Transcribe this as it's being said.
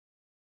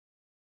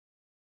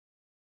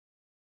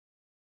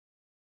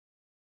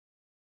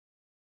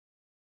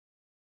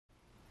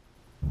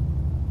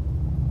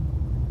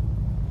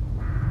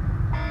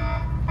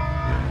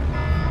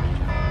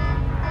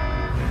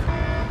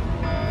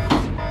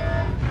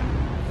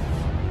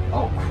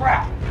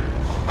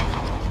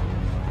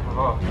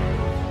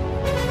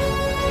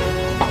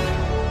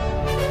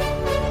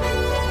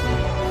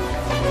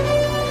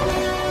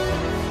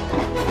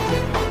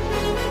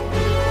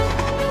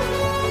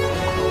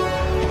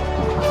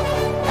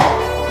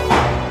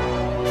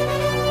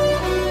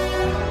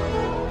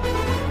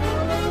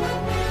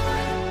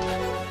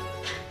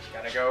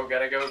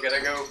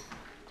gotta go.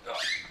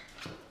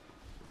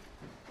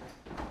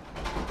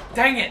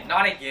 Dang it,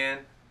 not again.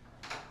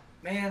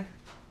 Man.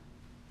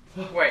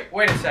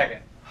 Wait a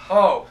second.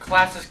 Oh,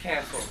 class is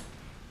canceled.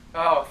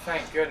 Oh,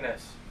 thank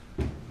goodness.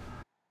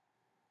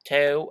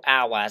 2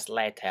 hours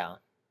later.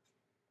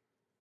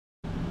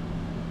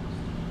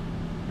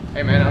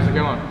 Hey man, how's it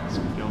going? It's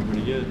going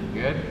pretty good.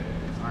 Good?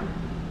 Alright,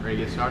 ready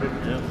to get started?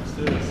 Yeah, let's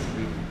do this.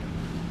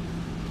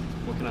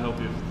 What can I help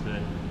you with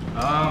today?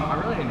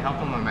 I really need help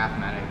on my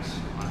mathematics,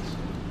 honestly.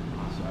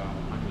 So,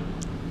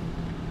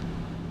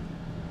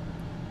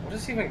 What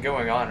is even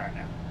going on right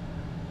now?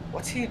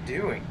 What's he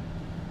doing?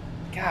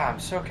 God, I'm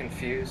so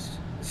confused.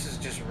 This is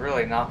just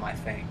really not my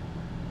thing.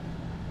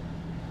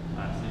 See,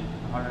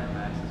 the heart rate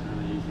max is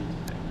really easy to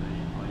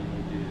calculate. All you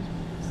need to do is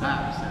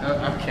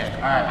okay,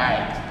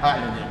 alright.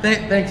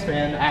 Thanks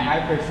man, I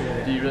appreciate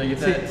it. Do you really get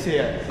that? See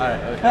ya.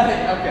 Alright,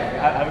 okay. Okay.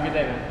 Have a good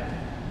day, man.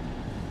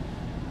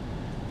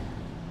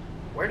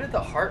 Where did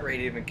the heart rate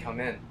even come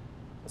in?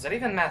 Was that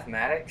even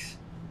mathematics?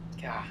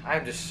 God,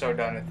 I'm just so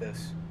done with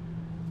this.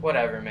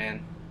 Whatever,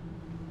 man.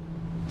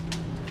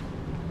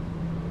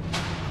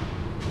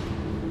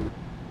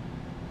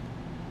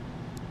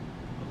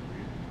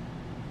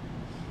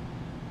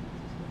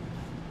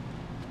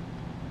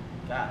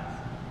 Guys,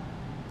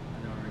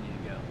 I know where we need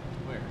to go.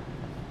 Where?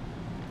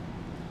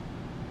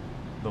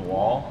 The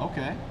wall?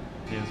 Okay.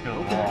 Yeah, let's go to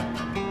the wall.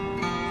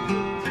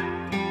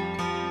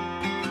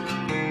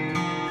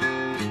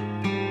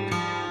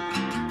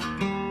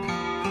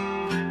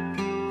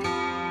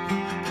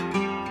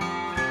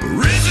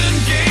 Prison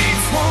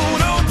gates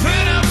won't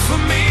open up for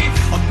me.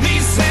 On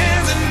these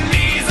hands and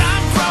knees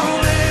I'm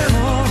crawling.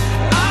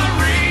 I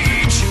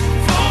reach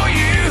for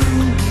you.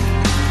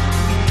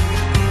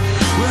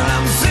 Well,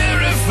 I'm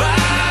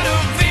terrified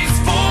of these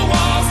four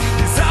walls.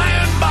 These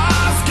iron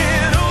bars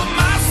can't hold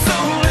my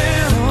soul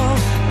in. All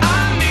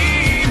I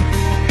need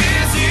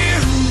is you.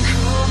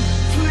 Come,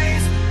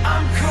 please,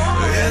 I'm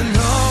calling. And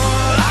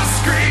all I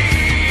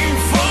scream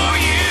for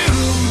you.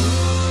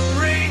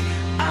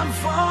 I'm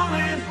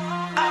falling.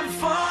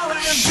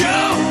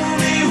 Show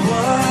me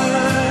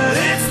what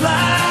it's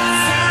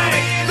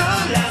like. The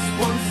last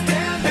one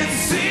standing.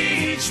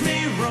 Teach me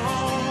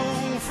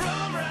wrong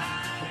from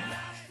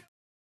right.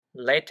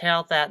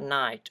 Later that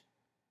night.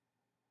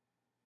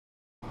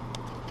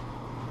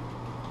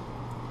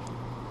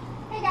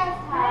 Hey guys,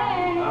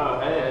 hi. Oh,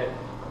 hey.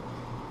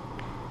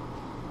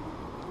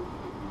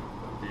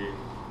 Dude,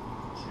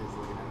 she was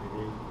looking at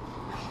me.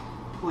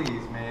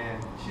 Please man,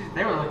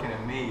 they were looking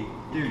at me.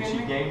 Dude, she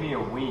gave me a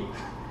wink.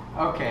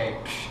 Okay,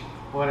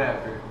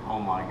 whatever. Oh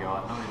my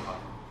god. How many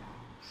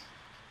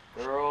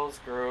Girls.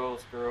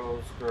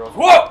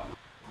 Whoa!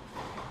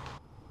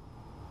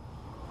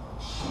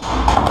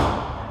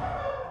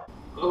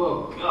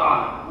 Oh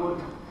God!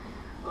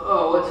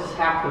 What just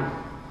happened?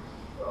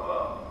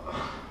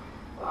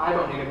 I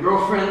don't need a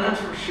girlfriend,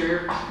 that's for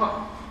sure. Oh.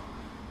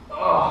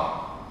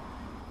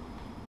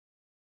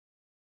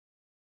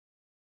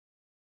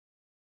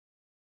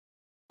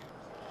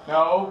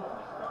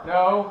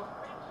 No.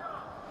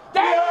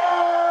 Dang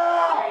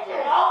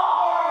it!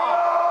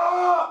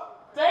 Oh!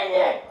 Dang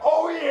it!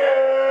 Oh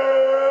yeah!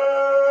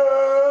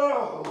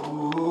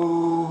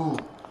 Ooh.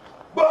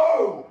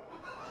 Boom!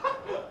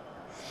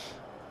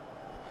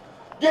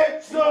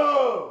 Get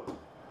some!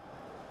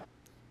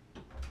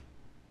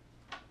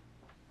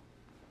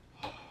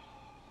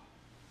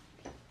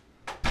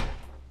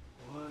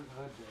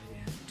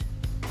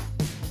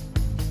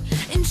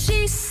 And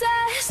she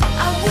says,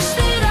 I wish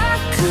that I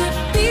could